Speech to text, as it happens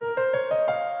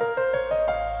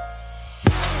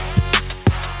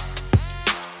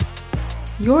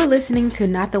You're listening to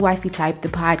Not the Wifey Type, the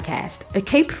podcast, a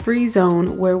cape-free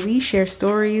zone where we share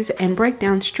stories and break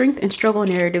down strength and struggle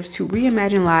narratives to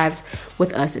reimagine lives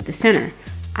with us at the center.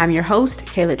 I'm your host,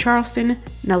 Kayla Charleston.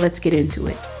 Now let's get into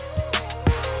it.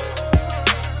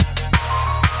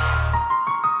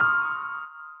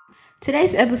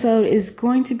 Today's episode is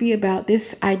going to be about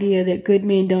this idea that good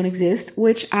men don't exist,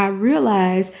 which I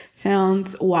realize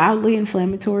sounds wildly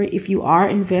inflammatory if you are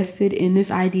invested in this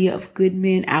idea of good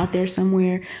men out there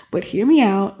somewhere. But hear me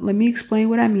out. Let me explain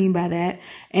what I mean by that.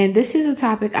 And this is a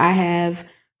topic I have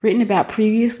written about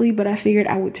previously, but I figured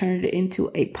I would turn it into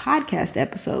a podcast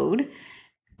episode.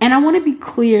 And I want to be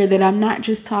clear that I'm not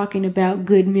just talking about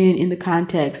good men in the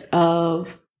context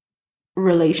of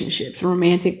relationships,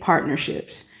 romantic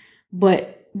partnerships,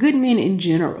 but good men in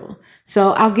general.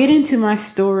 So I'll get into my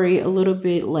story a little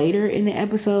bit later in the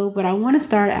episode, but I want to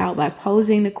start out by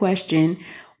posing the question,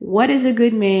 what is a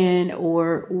good man,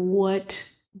 or what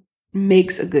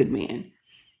makes a good man?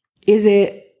 Is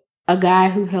it a guy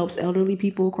who helps elderly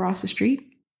people cross the street?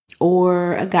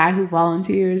 Or a guy who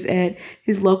volunteers at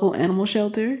his local animal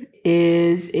shelter?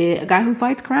 Is it a guy who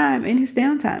fights crime in his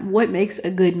downtime? What makes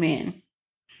a good man?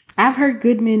 I've heard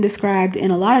good men described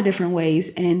in a lot of different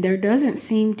ways, and there doesn't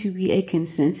seem to be a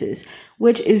consensus,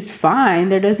 which is fine.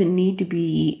 There doesn't need to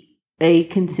be a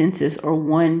consensus or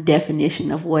one definition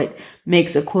of what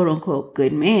makes a quote unquote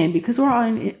good man, because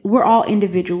we're all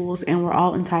individuals and we're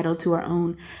all entitled to our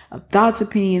own thoughts,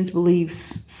 opinions,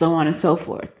 beliefs, so on and so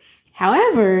forth.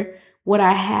 However, what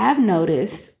I have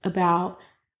noticed about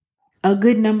a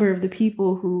good number of the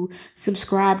people who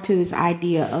subscribe to this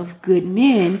idea of good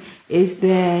men is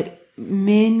that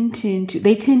men tend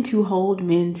to hold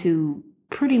men to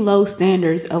pretty low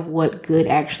standards of what good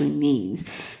actually means.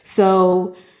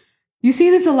 So you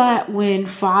see this a lot when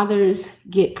fathers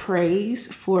get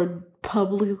praise for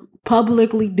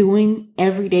publicly doing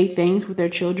everyday things with their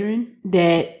children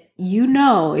that, you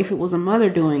know, if it was a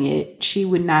mother doing it, she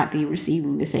would not be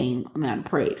receiving the same amount of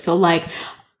praise. So like,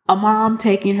 a mom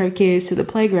taking her kids to the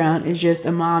playground is just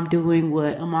a mom doing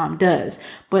what a mom does.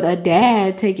 But a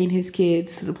dad taking his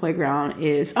kids to the playground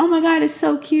is, oh my God, it's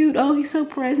so cute. Oh, he's so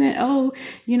present. Oh,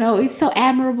 you know, it's so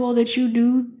admirable that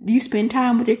you spend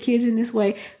time with your kids in this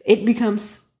way. It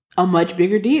becomes a much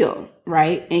bigger deal,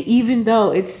 right? And even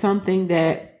though it's something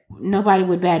that nobody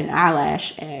would bat an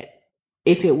eyelash at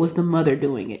if it was the mother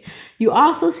doing it. You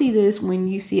also see this when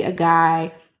you see a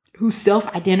guy who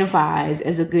self-identifies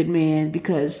as a good man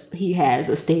because he has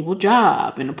a stable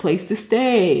job and a place to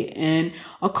stay and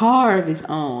a car of his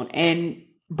own, and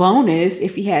bonus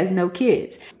if he has no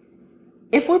kids.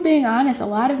 If we're being honest, a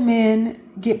lot of men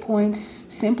get points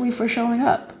simply for showing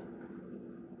up.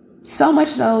 So much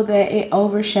so that it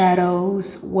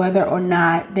overshadows whether or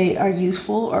not they are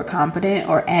useful or competent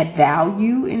or add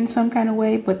value in some kind of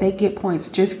way, but they get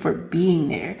points just for being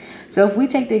there. So if we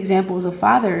take the examples of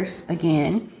fathers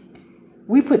again,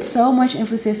 we put so much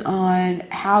emphasis on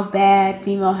how bad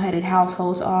female-headed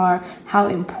households are, how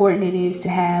important it is to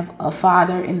have a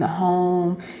father in the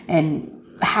home, and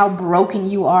how broken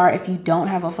you are if you don't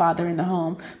have a father in the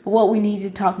home. But what we need to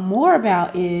talk more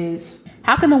about is,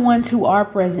 how can the ones who are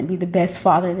present be the best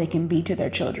father they can be to their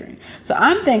children? So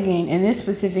I'm thinking in this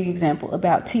specific example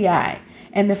about T.I.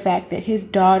 and the fact that his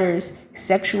daughter's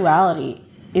sexuality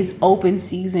is open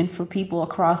season for people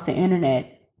across the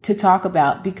internet to talk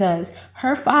about, because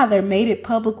her father made it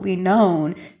publicly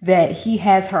known that he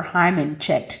has her hymen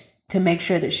checked to make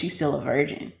sure that she's still a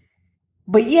virgin.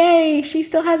 But yay, she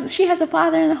has a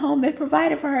father in the home that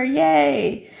provided for her.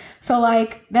 Yay. So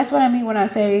like, that's what I mean when I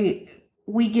say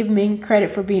we give men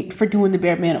credit for doing the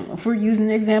bare minimum. If we're using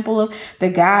the example of the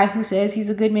guy who says he's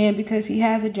a good man because he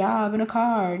has a job and a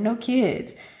car, no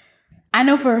kids. I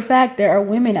know for a fact there are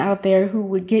women out there who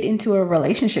would get into a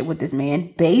relationship with this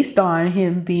man based on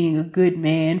him being a good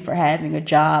man for having a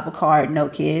job, a car, and no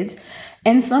kids.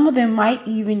 And some of them might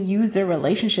even use their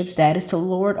relationship status to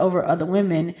lord over other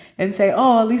women and say,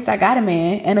 oh, at least I got a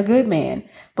man and a good man.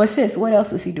 But sis, what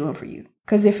else is he doing for you?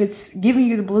 Because if it's giving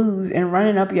you the blues and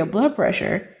running up your blood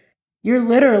pressure, you're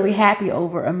literally happy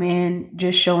over a man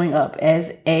just showing up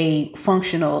as a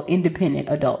functional, independent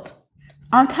adult.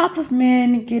 On top of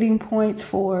men getting points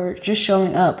for just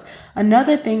showing up,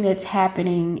 another thing that's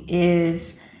happening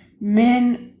is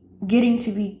men getting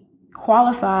to be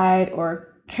qualified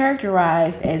or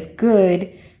characterized as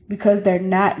good because they're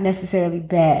not necessarily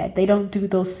bad. They don't do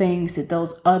those things that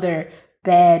those other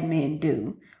bad men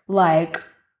do, like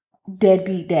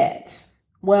deadbeat dads.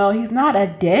 Well, he's not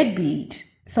a deadbeat,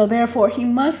 so therefore he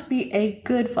must be a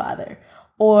good father.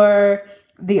 Or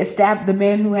the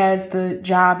man who has the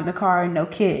job and the car and no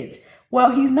kids.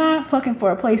 Well, he's not fucking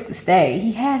for a place to stay.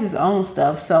 He has his own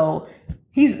stuff, so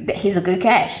he's a good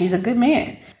catch. He's a good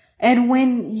man. And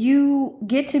when you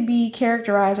get to be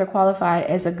characterized or qualified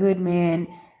as a good man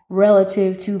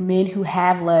relative to men who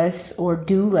have less or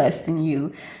do less than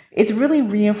you, it's really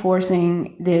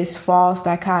reinforcing this false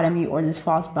dichotomy or this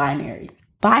false binary.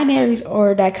 Binaries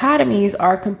or dichotomies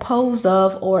are composed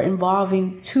of or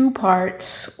involving two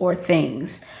parts or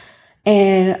things.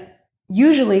 And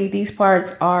usually these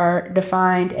parts are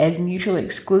defined as mutually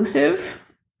exclusive.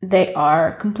 They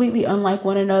are completely unlike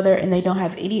one another and they don't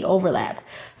have any overlap.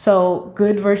 So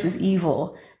good versus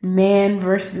evil, man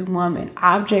versus woman,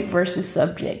 object versus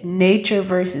subject, nature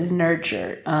versus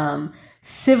nurture,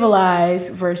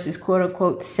 civilized versus quote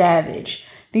unquote savage.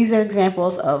 These are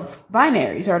examples of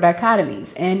binaries or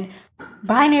dichotomies. And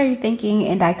binary thinking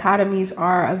and dichotomies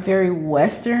are a very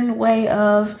Western way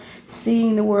of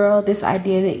seeing the world. This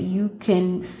idea that you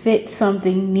can fit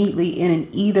something neatly in an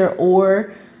either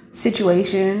or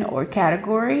situation or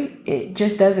category, it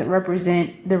just doesn't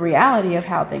represent the reality of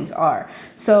how things are.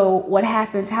 So what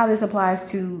happens, how this applies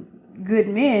to good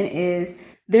men is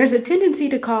there's a tendency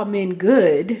to call men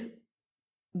good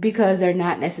because they're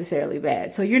not necessarily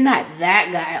bad. So you're not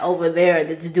that guy over there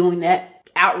that's doing that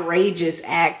outrageous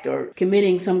act or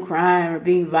committing some crime or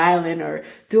being violent or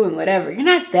doing whatever. You're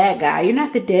not that guy. You're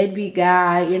not the deadbeat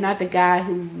guy. You're not the guy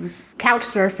who's couch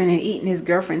surfing and eating his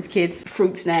girlfriend's kids'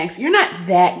 fruit snacks. You're not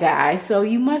that guy. So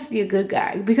you must be a good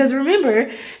guy. Because remember,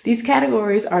 these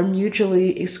categories are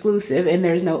mutually exclusive and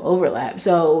there's no overlap.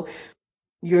 So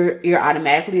you're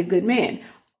automatically a good man.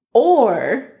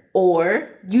 Or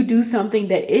you do something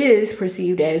that is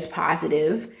perceived as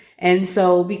positive. And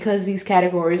so because these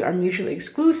categories are mutually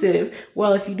exclusive,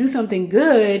 well, if you do something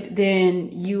good, then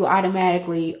you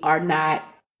automatically are not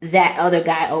that other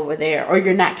guy over there, or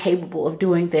you're not capable of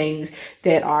doing things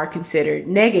that are considered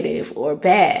negative or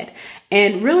bad.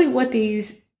 And really what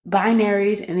these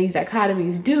binaries and these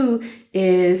dichotomies do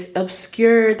is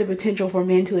obscure the potential for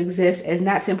men to exist as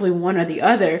not simply one or the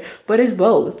other, but as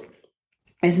both.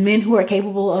 As men who are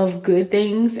capable of good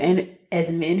things and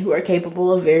as men who are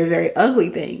capable of very, very ugly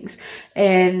things.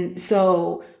 And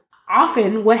so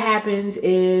often what happens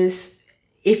is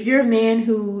if you're a man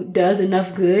who does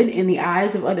enough good in the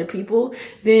eyes of other people,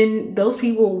 then those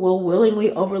people will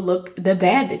willingly overlook the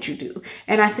bad that you do.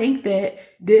 And I think that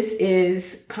this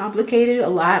is complicated a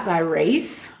lot by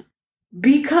race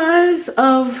because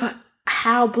of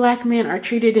how Black men are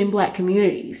treated in Black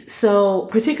communities. So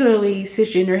particularly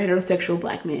cisgender heterosexual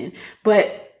Black men.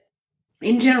 But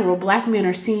in general, Black men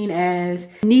are seen as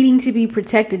needing to be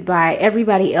protected by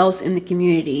everybody else in the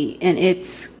community. And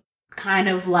it's kind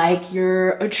of like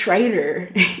you're a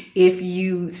traitor if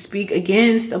you speak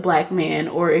against a Black man,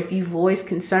 or if you voice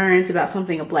concerns about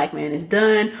something a Black man has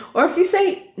done, or if you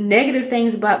say negative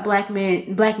things about Black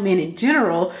men in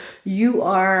general, you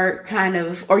are kind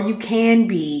of, or you can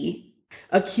be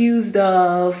accused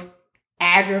of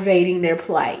aggravating their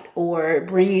plight or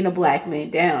bringing a Black man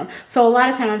down. So a lot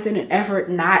of times in an effort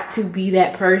not to be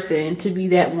that person, to be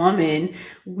that woman,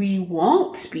 we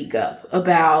won't speak up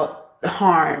about the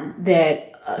harm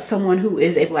that someone who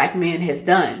is a Black man has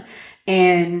done.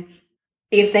 And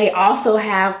if they also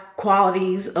have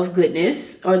qualities of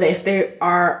goodness, or that if there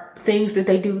are things that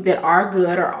they do that are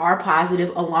good or are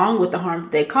positive along with the harm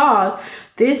that they cause,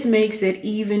 this could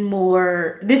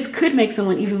make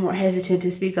someone even more hesitant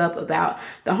to speak up about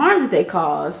the harm that they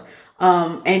cause,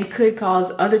 and could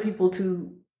cause other people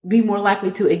to be more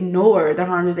likely to ignore the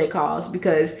harm that they cause,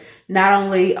 because not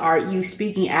only are you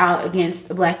speaking out against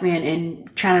a Black man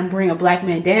and trying to bring a Black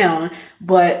man down,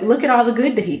 but look at all the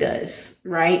good that he does,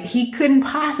 right? He couldn't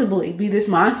possibly be this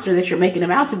monster that you're making him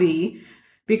out to be,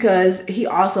 because he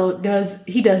does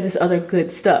this other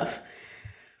good stuff.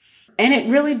 And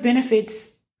it really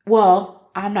benefits,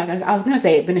 well, I was going to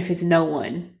say it benefits no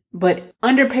one, but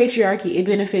under patriarchy, it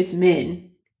benefits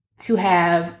men to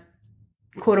have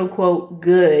quote unquote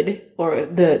good, or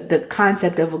the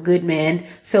concept of a good man,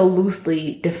 so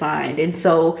loosely defined and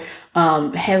so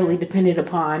heavily dependent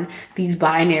upon these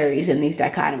binaries and these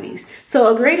dichotomies.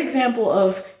 So a great example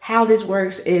of how this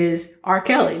works is R.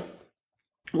 Kelly,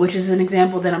 which is an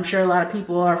example that I'm sure a lot of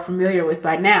people are familiar with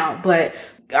by now. But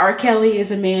R. Kelly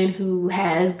is a man who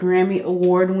has Grammy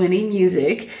award-winning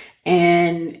music.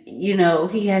 And, you know,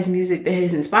 he has music that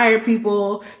has inspired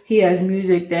people. He has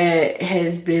music that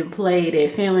has been played at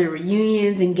family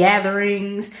reunions and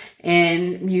gatherings,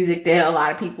 and music that a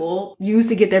lot of people use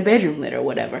to get their bedroom lit or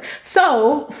whatever.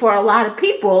 So for a lot of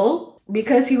people,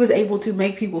 because he was able to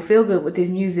make people feel good with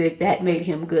his music, that made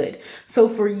him good. So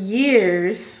for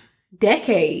years,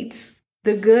 decades,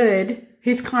 the good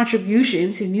his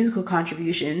contributions, his musical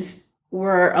contributions,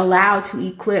 were allowed to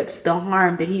eclipse the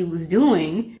harm that he was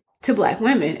doing to Black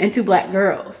women and to Black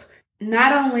girls.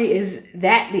 Not only is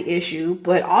that the issue,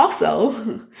 but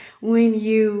also when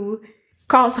you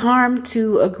cause harm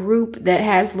to a group that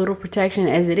has little protection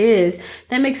as it is,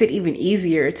 that makes it even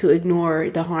easier to ignore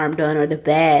the harm done or the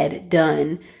bad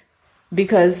done,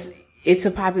 because it's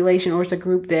a population or it's a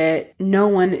group that no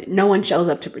one shows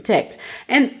up to protect.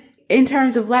 And in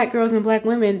terms of Black girls and Black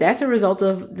women, that's a result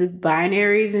of the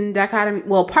binaries and dichotomy.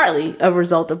 Well, partly a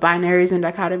result of binaries and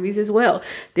dichotomies as well.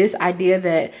 This idea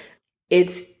that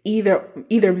it's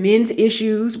either men's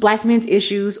issues, Black men's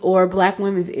issues, or Black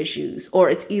women's issues, or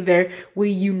it's either we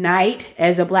unite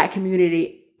as a Black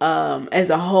community as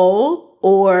a whole,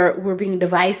 or we're being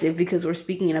divisive because we're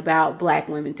speaking about Black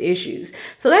women's issues.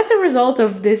 So that's a result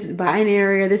of this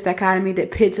binary or this dichotomy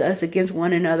that pits us against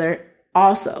one another.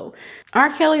 Also, R.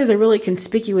 Kelly is a really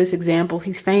conspicuous example.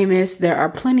 He's famous. There are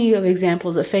plenty of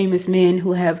examples of famous men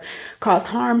who have caused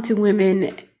harm to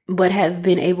women but have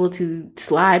been able to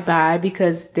slide by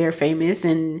because they're famous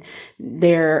and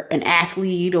they're an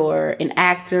athlete or an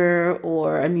actor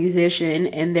or a musician,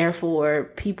 and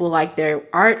therefore people like their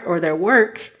art or their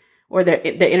work or the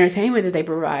entertainment that they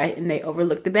provide, and they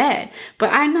overlook the bad.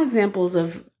 But I know examples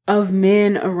of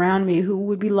men around me who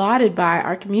would be lauded by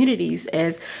our communities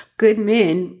as good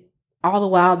men. All the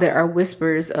while there are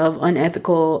whispers of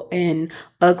unethical and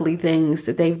ugly things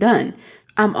that they've done.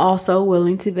 I'm also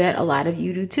willing to bet a lot of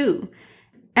you do too.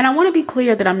 And I want to be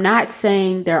clear that I'm not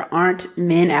saying there aren't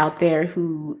men out there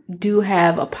who do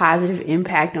have a positive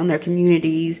impact on their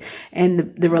communities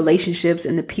and the relationships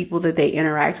and the people that they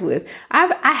interact with.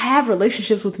 I have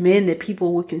relationships with men that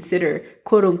people would consider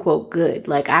quote unquote good.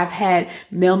 Like, I've had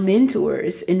male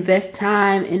mentors invest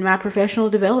time in my professional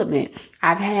development.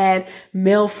 I've had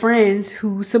male friends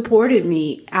who supported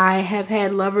me. I have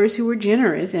had lovers who were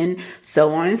generous, and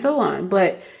so on and so on.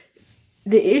 But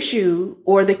the issue,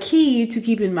 or the key to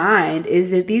keep in mind,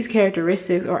 is that these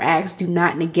characteristics or acts do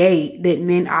not negate that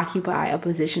men occupy a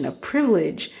position of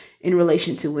privilege in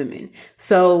relation to women.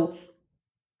 So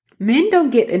men don't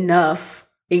get enough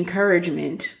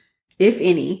encouragement, if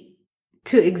any,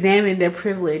 to examine their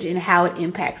privilege and how it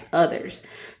impacts others.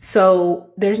 So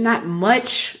there's not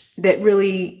much that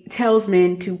really tells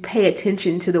men to pay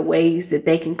attention to the ways that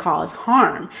they can cause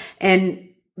harm. And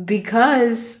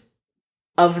because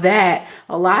of that,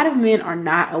 a lot of men are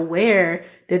not aware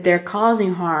that they're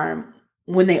causing harm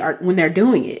when they're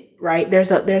doing it, right? There's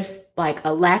like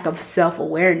a lack of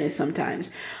self-awareness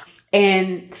sometimes.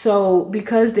 And so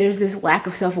because there's this lack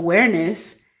of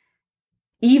self-awareness,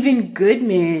 even good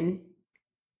men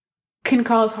can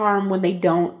cause harm when they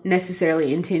don't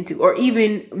necessarily intend to, or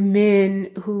even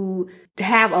men who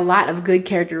have a lot of good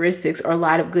characteristics or a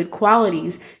lot of good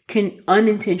qualities can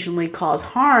unintentionally cause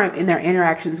harm in their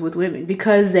interactions with women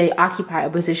because they occupy a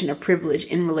position of privilege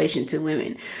in relation to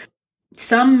women.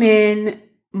 Some men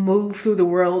move through the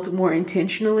world more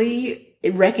intentionally,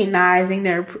 recognizing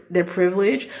their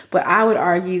privilege, but I would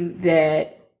argue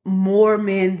that more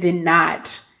men than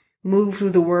not move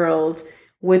through the world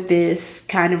with this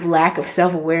kind of lack of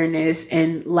self-awareness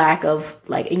and lack of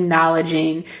like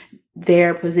acknowledging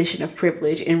their position of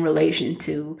privilege in relation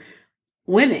to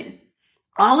women.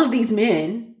 All of these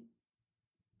men,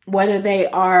 whether they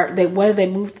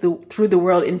move through the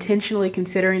world intentionally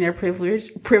considering their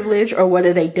privilege or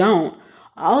whether they don't,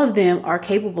 all of them are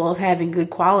capable of having good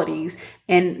qualities,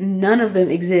 and none of them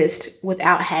exist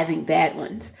without having bad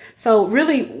ones. So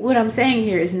really what I'm saying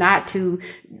here is not to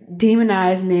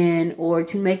demonize men or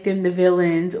to make them the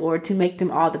villains or to make them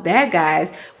all the bad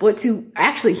guys, but to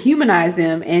actually humanize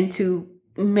them and to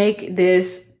make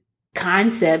this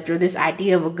concept or this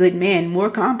idea of a good man more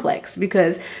complex.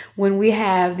 Because when we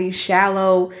have these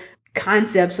shallow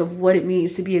concepts of what it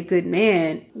means to be a good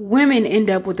man, women end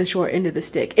up with the short end of the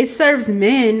stick. It serves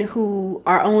men who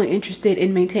are only interested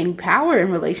in maintaining power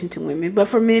in relation to women, but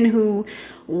for men who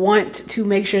want to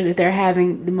make sure that they're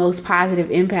having the most positive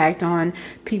impact on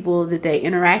people that they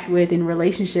interact with in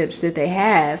relationships that they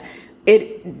have,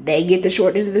 they get the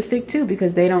short end of the stick too,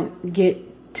 because they don't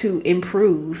get to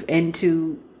improve and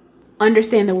to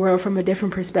understand the world from a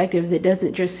different perspective that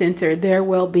doesn't just center their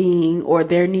well-being or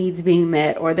their needs being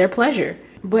met or their pleasure.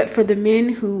 But for the men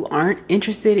who aren't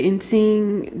interested in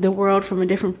seeing the world from a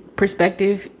different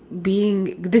perspective,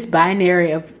 being this binary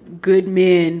of good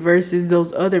men versus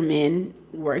those other men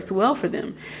works well for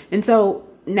them. And so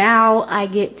now I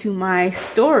get to my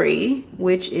story,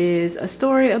 which is a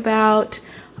story about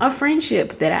a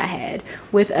friendship that I had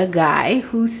with a guy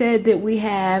who said that we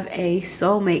have a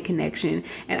soulmate connection.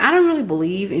 And I don't really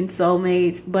believe in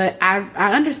soulmates, but I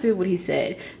understood what he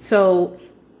said. So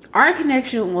our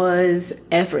connection was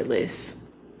effortless.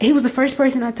 He was the first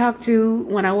person I talked to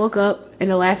when I woke up and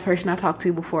the last person I talked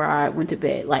to before I went to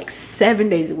bed, like 7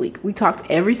 days a week. We talked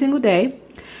every single day.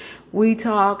 We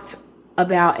talked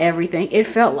about everything. It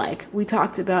felt like we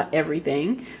talked about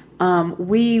everything.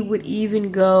 We would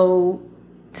even go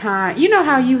time. You know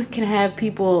how you can have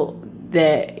people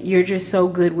that you're just so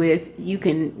good with, you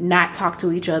can not talk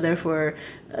to each other for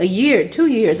a year, 2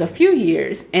 years, a few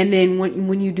years, and then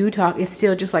when you do talk, it's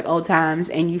still just like old times,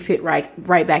 and you fit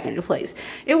right back into place.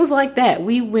 It was like that.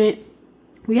 We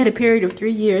had a period of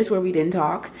 3 years where we didn't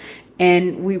talk,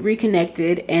 and we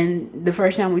reconnected, and the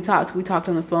first time we talked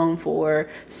on the phone for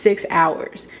 6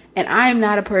 hours. And I am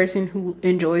not a person who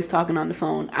enjoys talking on the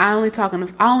phone. I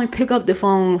only pick up the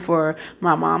phone for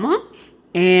my mama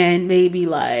and maybe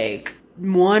like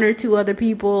one or two other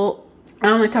people. I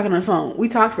only talk on the phone. We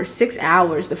talked for 6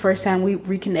 hours the first time we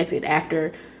reconnected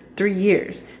after 3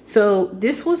 years. So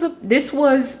this was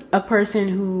a person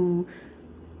who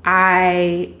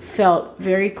I felt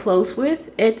very close with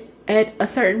at a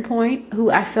certain point,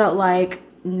 who I felt like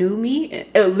knew me,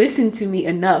 listened to me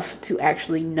enough to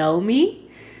actually know me,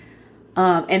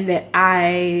 and that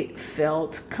I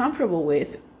felt comfortable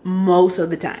with most of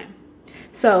the time.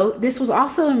 So this was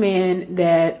also a man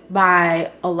that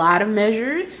by a lot of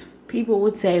measures, people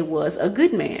would say was a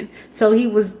good man. So he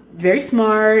was very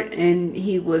smart, and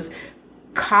he was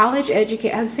college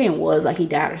educated. I'm saying was like he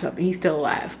died or something. He's still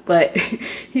alive, but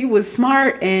he was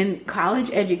smart and college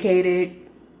educated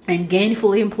and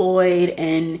gainfully employed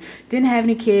and didn't have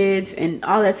any kids and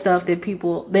all that stuff that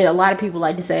a lot of people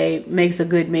like to say makes a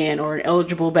good man or an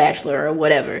eligible bachelor or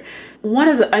whatever. One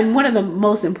of the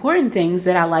most important things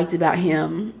that I liked about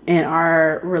him and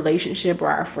our relationship or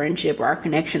our friendship or our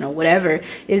connection or whatever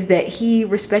is that he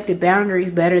respected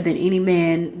boundaries better than any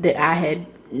man that I had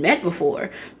met before.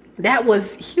 That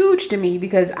was huge to me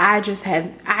because I just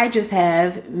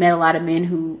have met a lot of men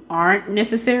who aren't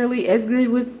necessarily as good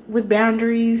with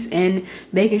boundaries and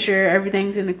making sure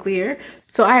everything's in the clear.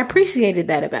 So I appreciated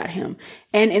that about him.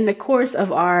 And in the course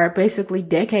of our basically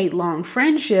decade-long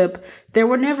friendship, there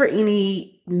were never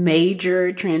any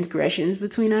major transgressions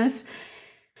between us,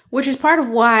 which is part of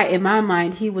why, in my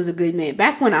mind, he was a good man.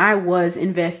 Back when I was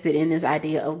invested in this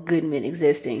idea of good men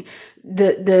existing,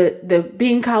 the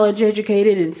being college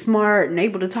educated and smart and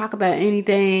able to talk about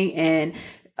anything and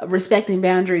respecting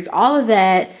boundaries, all of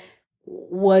that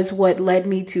was what led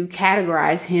me to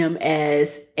categorize him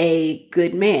as a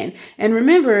good man. And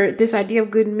remember, this idea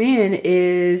of good men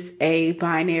is a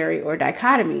binary or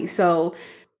dichotomy. So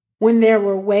when there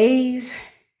were ways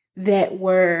that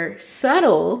were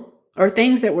subtle, or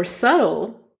things that were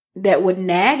subtle that would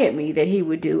nag at me that he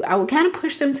would do, I would kind of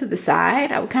push them to the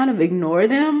side. I would kind of ignore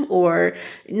them or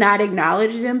not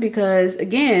acknowledge them because,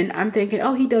 again, I'm thinking,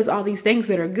 oh, he does all these things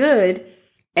that are good.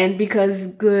 And because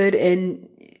good and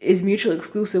is mutually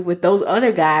exclusive with those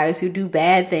other guys who do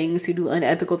bad things, who do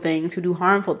unethical things, who do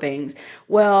harmful things,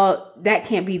 well, that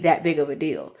can't be that big of a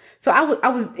deal. So I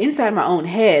was inside my own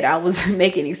head. I was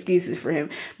making excuses for him.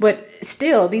 But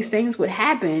still, these things would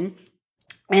happen.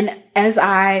 And as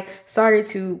I started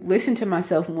to listen to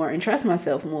myself more and trust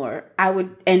myself more,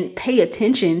 and pay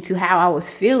attention to how I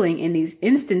was feeling in these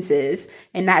instances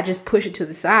and not just push it to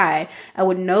the side, I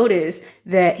would notice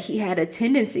that he had a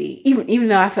tendency, even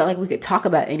though I felt like we could talk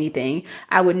about anything,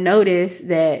 I would notice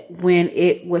that when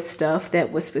it was stuff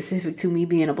that was specific to me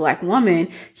being a Black woman,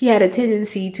 he had a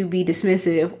tendency to be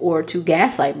dismissive or to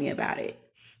gaslight me about it.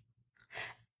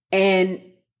 And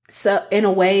so in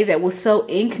a way that was so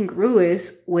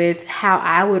incongruous with how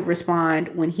I would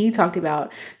respond when he talked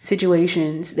about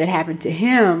situations that happened to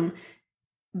him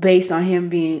based on him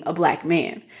being a Black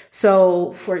man.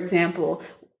 So, for example,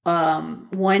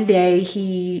 one day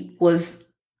he was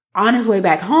on his way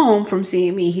back home from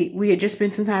seeing me. We had just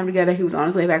spent some time together. He was on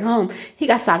his way back home. He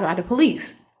got stopped by the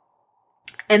police.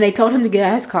 And they told him to get out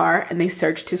of his car, and they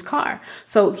searched his car.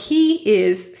 So he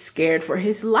is scared for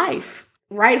his life.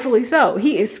 Rightfully so.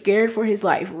 He is scared for his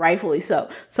life. Rightfully so.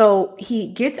 So he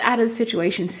gets out of the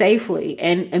situation safely.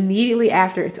 And immediately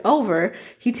after it's over,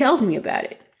 he tells me about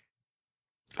it.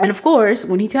 And of course,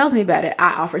 when he tells me about it,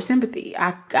 I offer sympathy.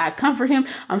 I comfort him.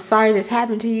 I'm sorry this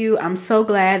happened to you. I'm so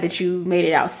glad that you made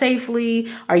it out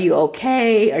safely. Are you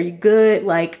okay? Are you good?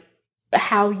 Like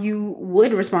how you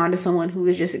would respond to someone who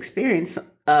has just experienced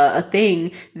a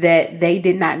thing that they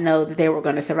did not know that they were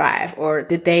going to survive or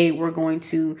that they were going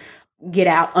to get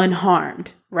out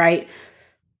unharmed, right?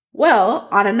 Well,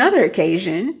 on another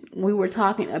occasion, we were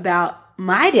talking about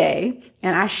my day,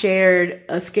 and I shared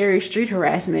a scary street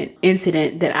harassment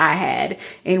incident that I had,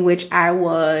 in which I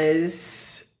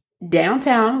was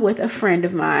downtown with a friend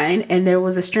of mine, and there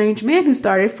was a strange man who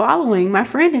started following my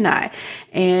friend and I,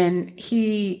 and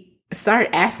he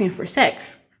started asking for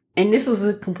sex. And this was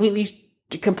a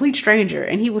complete stranger,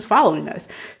 and he was following us.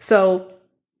 So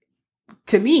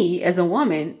to me, as a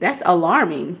woman, that's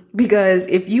alarming, because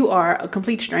if you are a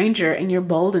complete stranger and you're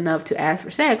bold enough to ask for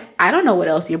sex, I don't know what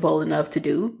else you're bold enough to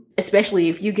do, especially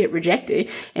if you get rejected.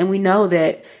 And we know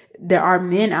that there are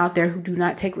men out there who do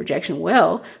not take rejection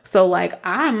well. So like,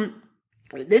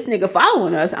 this nigga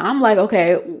following us. I'm like,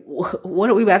 okay, what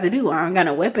are we about to do? I don't got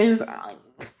no weapons.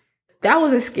 That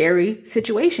was a scary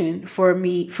situation for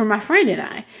my friend and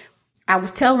I. I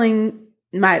was telling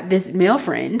this male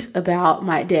friend about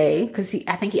my day, because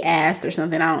I think he asked or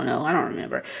something. I don't know. I don't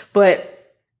remember.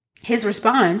 But his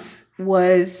response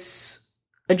was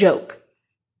a joke.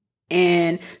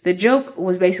 And the joke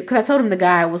was basically, because I told him the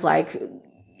guy was like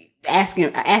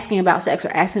asking about sex, or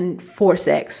asking for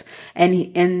sex. And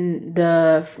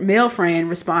the male friend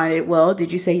responded, well,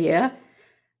 did you say yeah?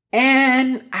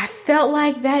 And I felt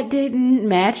like that didn't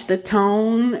match the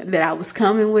tone that I was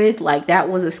coming with. Like, that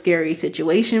was a scary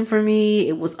situation for me.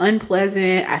 It was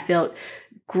unpleasant. I felt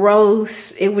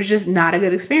gross. It was just not a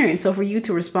good experience. So for you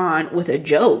to respond with a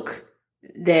joke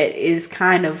that is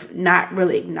kind of not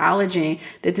really acknowledging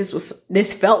that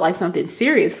this felt like something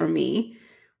serious for me.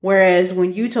 Whereas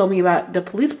when you told me about the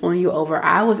police pulling you over,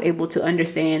 I was able to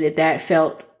understand that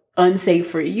felt unsafe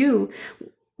for you.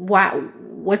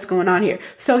 What's going on here?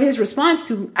 So his response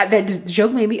to that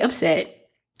joke made me upset.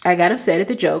 I got upset at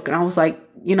the joke, and I was like,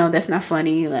 that's not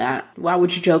funny. Like, why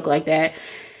would you joke like that?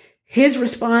 His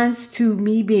response to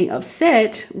me being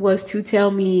upset was to tell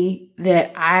me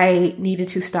that I needed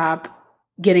to stop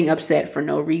getting upset for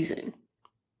no reason.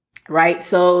 Right?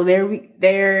 So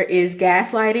there is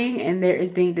gaslighting, and there is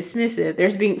being dismissive.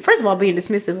 There's first of all, being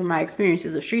dismissive of my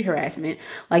experiences of street harassment.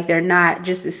 Like, they're not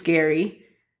just as scary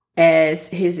as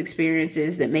his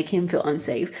experiences that make him feel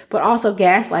unsafe, but also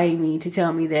gaslighting me to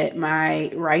tell me that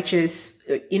my righteous,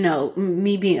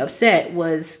 me being upset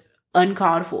was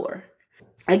uncalled for.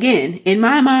 Again, in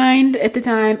my mind at the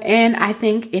time, and I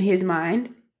think in his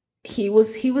mind, he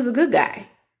was a good guy.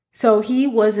 So he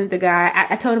wasn't the guy.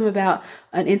 I told him about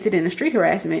an incident of street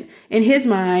harassment. In his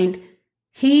mind,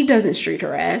 he doesn't street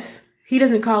harass. He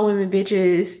doesn't call women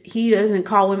bitches. He doesn't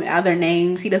call women out their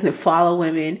names. He doesn't follow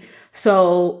women.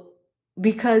 So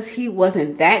because he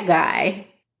wasn't that guy,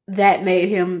 that made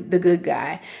him the good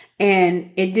guy.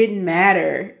 And it didn't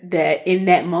matter that in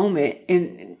that moment,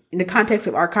 in the context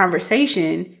of our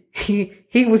conversation, he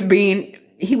was doing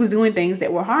things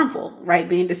that were harmful, right?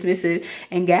 Being dismissive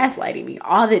and gaslighting me.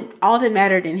 All that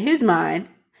mattered in his mind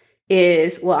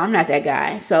is, well, I'm not that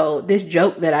guy. So this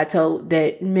joke that I told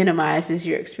that minimizes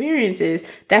your experiences,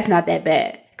 that's not that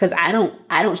bad. Because I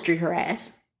don't street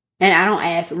harass. And I don't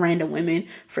ask random women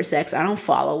for sex. I don't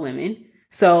follow women.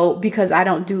 So because I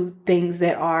don't do things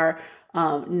that are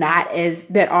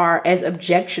as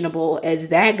objectionable as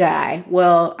that guy,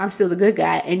 well, I'm still the good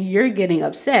guy, and you're getting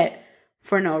upset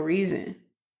for no reason.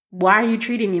 Why are you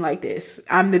treating me like this?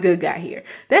 I'm the good guy here.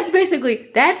 That's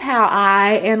how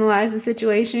I analyze the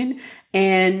situation.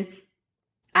 And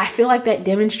I feel like that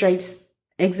demonstrates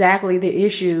exactly the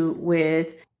issue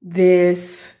with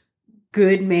this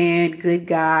good man, good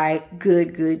guy,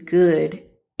 good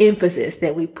emphasis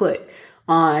that we put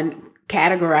on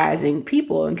categorizing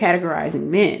people and categorizing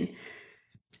men.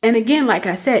 And again, like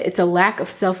I said, it's a lack of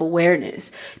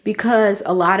self-awareness, because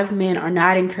a lot of men are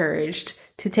not encouraged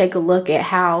to take a look at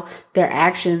how their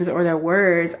actions or their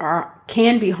words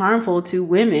can be harmful to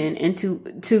women and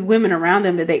to women around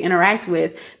them that they interact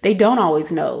with. They don't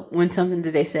always know when something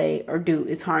that they say or do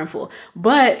is harmful.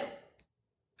 But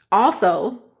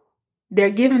also, they're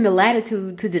given the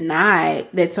latitude to deny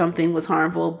that something was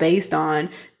harmful based on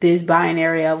this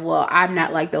binary of, well, I'm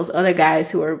not like those other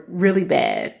guys who are really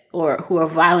bad, or who are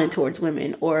violent towards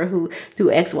women, or who do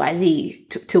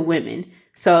XYZ to women.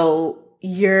 So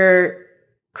your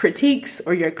critiques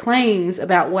or your claims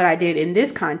about what I did in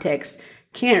this context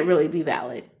can't really be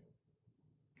valid,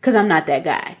 because I'm not that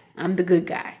guy. I'm the good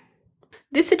guy.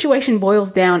 This situation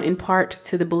boils down in part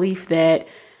to the belief that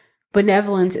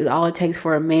benevolence is all it takes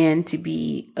for a man to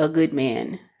be a good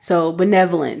man. So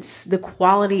benevolence, the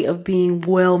quality of being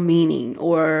well-meaning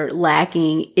or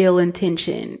lacking ill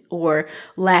intention or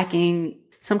lacking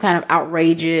some kind of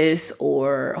outrageous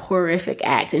or horrific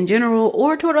act in general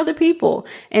or toward other people.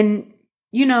 And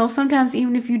sometimes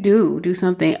even if you do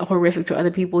something horrific to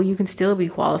other people, you can still be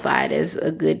qualified as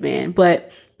a good man.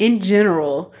 But in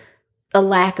general, a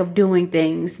lack of doing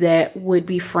things that would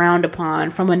be frowned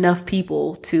upon from enough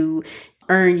people to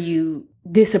earn you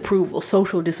disapproval,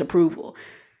 social disapproval.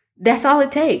 That's all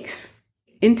it takes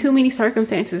in too many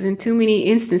circumstances, in too many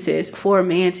instances for a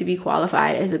man to be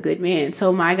qualified as a good man.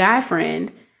 So my guy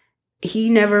friend, he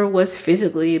never was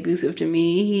physically abusive to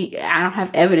me. I don't have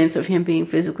evidence of him being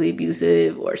physically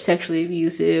abusive or sexually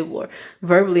abusive or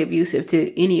verbally abusive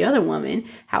to any other woman.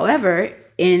 However,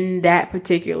 in that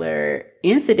particular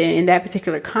incident, in that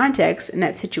particular context, in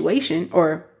that situation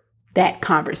or that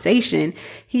conversation,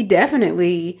 he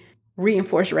definitely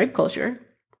reinforced rape culture.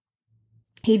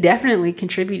 He definitely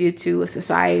contributed to a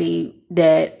society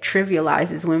that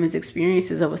trivializes women's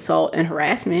experiences of assault and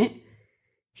harassment.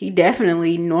 He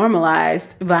definitely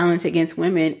normalized violence against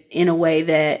women in a way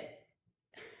that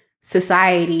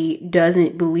society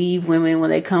doesn't believe women when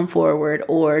they come forward,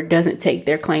 or doesn't take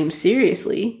their claims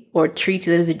seriously, or treats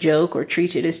it as a joke, or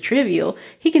treats it as trivial.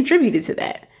 He contributed to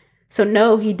that. So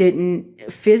no, he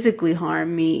didn't physically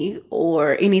harm me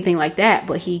or anything like that,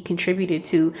 but he contributed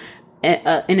to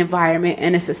an environment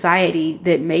and a society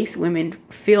that makes women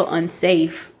feel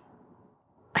unsafe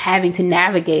having to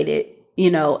navigate it,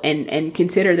 and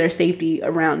consider their safety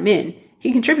around men.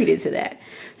 He contributed to that.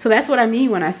 So that's what I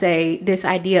mean when I say this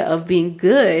idea of being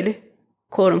good,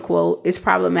 quote unquote, is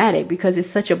problematic, because it's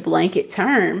such a blanket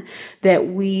term that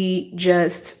we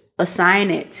just assign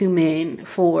it to men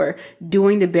for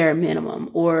doing the bare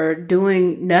minimum or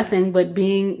doing nothing but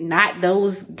being not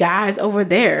those guys over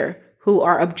there who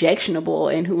are objectionable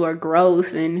and who are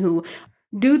gross and who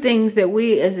do things that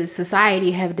we as a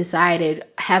society have decided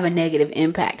have a negative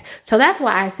impact. So that's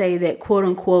why I say that, quote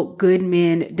unquote, good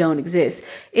men don't exist.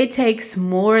 It takes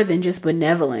more than just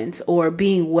benevolence or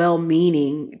being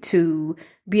well-meaning to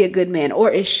be a good man,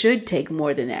 or it should take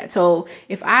more than that. So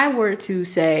if I were to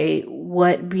say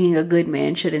what being a good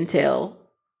man should entail,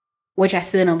 which I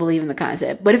still don't believe in the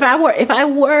concept, but if I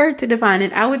were to define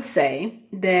it, I would say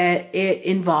that it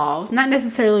involves, not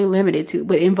necessarily limited to,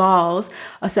 but involves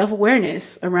a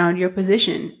self-awareness around your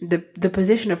position, the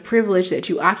position of privilege that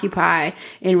you occupy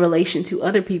in relation to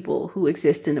other people who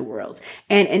exist in the world,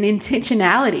 and an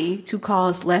intentionality to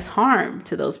cause less harm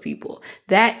to those people.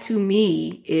 That to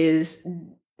me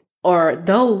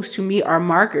those to me are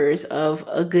markers of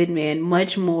a good man,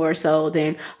 much more so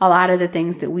than a lot of the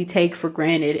things that we take for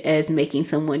granted as making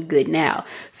someone good now.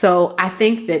 So I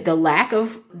think that the lack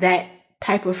of that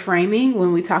type of framing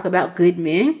when we talk about good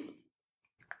men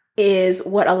is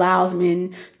what allows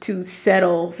men to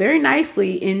settle very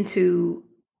nicely into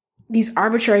these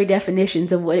arbitrary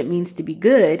definitions of what it means to be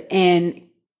good, and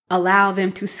allow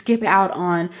them to skip out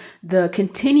on the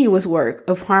continuous work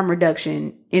of harm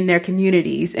reduction in their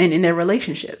communities and in their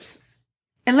relationships.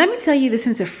 And let me tell you the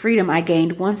sense of freedom I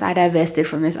gained once I divested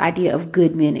from this idea of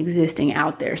good men existing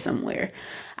out there somewhere.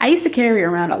 I used to carry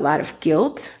around a lot of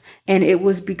guilt, and it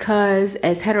was because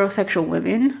as heterosexual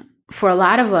women, for a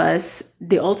lot of us,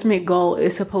 the ultimate goal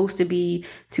is supposed to be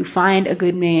to find a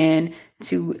good man,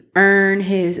 to earn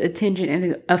his attention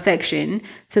and affection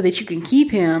so that you can keep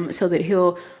him, so that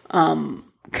he'll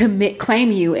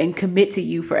claim you and commit to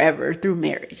you forever through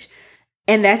marriage.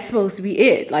 And that's supposed to be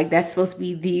it. Like, that's supposed to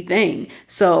be the thing.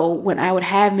 So when I would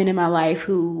have men in my life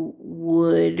who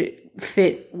would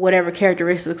fit whatever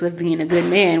characteristics of being a good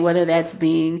man, whether that's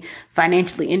being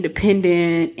financially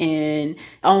independent and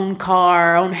own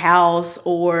car, own house,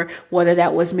 or whether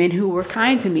that was men who were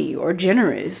kind to me or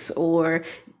generous or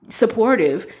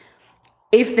supportive,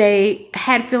 if they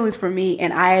had feelings for me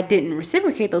and I didn't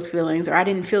reciprocate those feelings, or I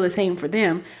didn't feel the same for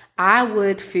them, I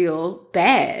would feel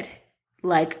bad.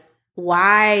 Like,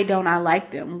 why don't I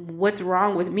like them? What's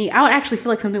wrong with me? I would actually feel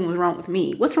like something was wrong with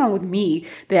me. What's wrong with me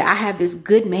that I have this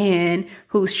good man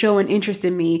who's showing interest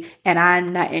in me and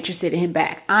I'm not interested in him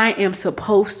back? I am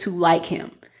supposed to like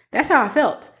him. That's how I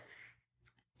felt.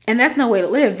 And that's no way to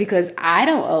live, because I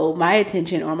don't owe my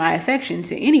attention or my affection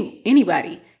to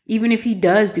anybody. Even if he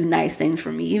does do nice things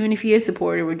for me, even if he is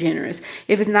supportive or generous,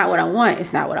 if it's not what I want,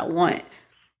 it's not what I want.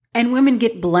 And women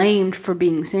get blamed for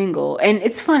being single. And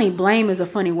it's funny, blame is a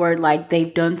funny word, like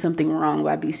they've done something wrong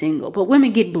by being single. But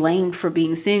women get blamed for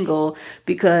being single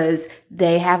because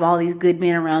they have all these good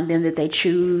men around them that they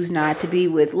choose not to be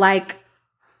with. Like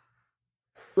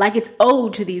it's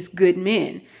owed to these good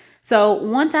men. So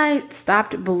once I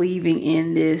stopped believing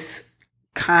in this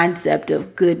concept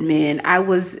of good men, I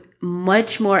was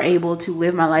much more able to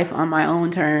live my life on my own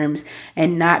terms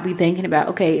and not be thinking about,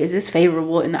 okay, is this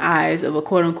favorable in the eyes of a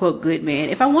quote unquote good man?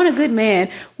 If I want a good man,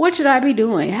 what should I be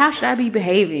doing? How should I be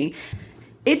behaving?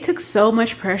 it took so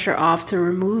much pressure off to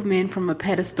remove men from a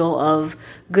pedestal of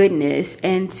goodness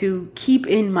and to keep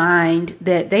in mind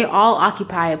that they all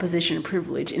occupy a position of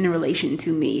privilege in relation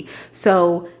to me.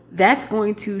 So that's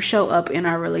going to show up in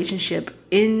our relationship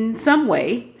in some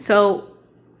way. So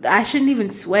I shouldn't even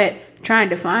sweat trying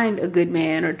to find a good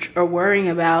man or worrying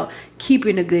about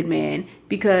keeping a good man,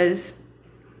 because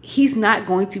he's not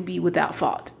going to be without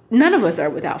fault. None of us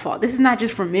are without fault. This is not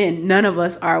just for men. None of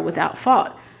us are without fault.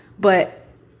 But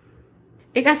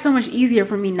it got so much easier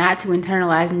for me not to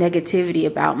internalize negativity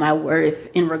about my worth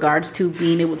in regards to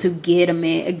being able to get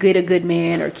a good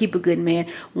man or keep a good man.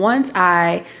 Once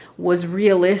I was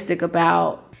realistic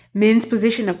about men's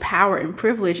position of power and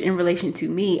privilege in relation to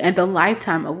me and the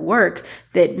lifetime of work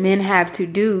that men have to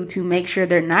do to make sure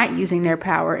they're not using their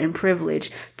power and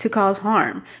privilege to cause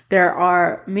harm. There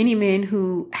are many men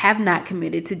who have not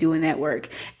committed to doing that work,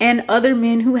 and other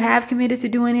men who have committed to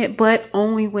doing it, but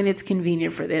only when it's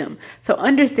convenient for them. So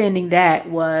understanding that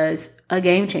was a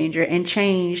game changer and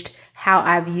changed how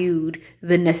I viewed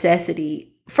the necessity.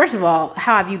 First of all,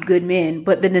 how I viewed good men,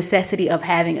 but the necessity of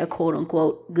having a quote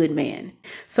unquote good man.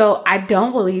 So I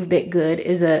don't believe that good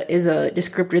is a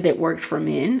descriptor that worked for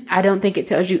men. I don't think it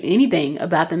tells you anything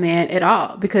about the man at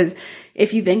all. Because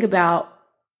if you think about,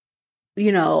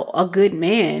 a good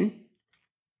man,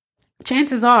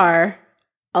 chances are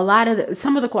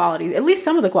some of the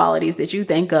qualities that you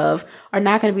think of are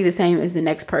not going to be the same as the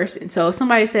next person. So if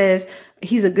somebody says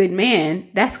he's a good man,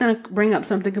 that's going to bring up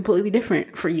something completely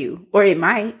different for you, or it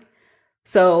might.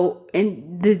 So,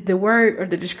 and the word or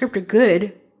the descriptor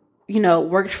good,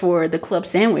 works for the club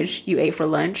sandwich you ate for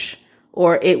lunch,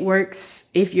 or it works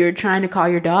if you're trying to call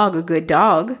your dog a good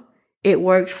dog. It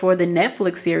works for the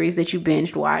Netflix series that you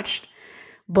binged watched.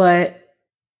 But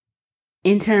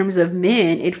in terms of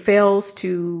men, it fails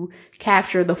to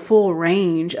capture the full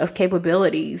range of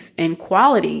capabilities and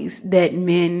qualities that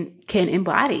men can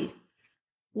embody.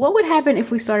 What would happen if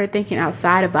we started thinking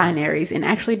outside of binaries and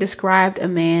actually described a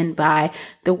man by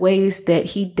the ways that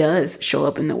he does show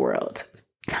up in the world?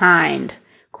 Kind,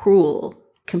 cruel,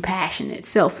 compassionate,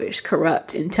 selfish,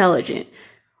 corrupt, intelligent.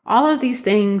 All of these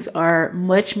things are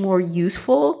much more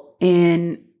useful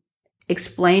in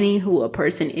explaining who a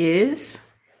person is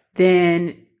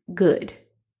than good.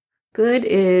 Good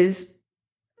is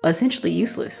essentially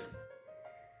useless.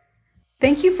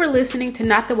 Thank you for listening to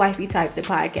Not the Wifey Type, the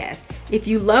podcast. If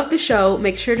you love the show,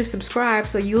 make sure to subscribe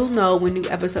so you'll know when new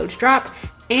episodes drop,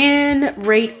 and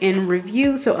rate and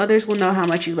review so others will know how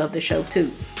much you love the show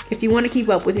too. If you want to keep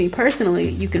up with me personally,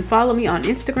 you can follow me on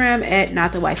Instagram at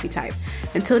Not the Wifey Type.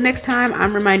 Until next time,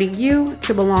 I'm reminding you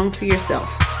to belong to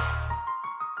yourself.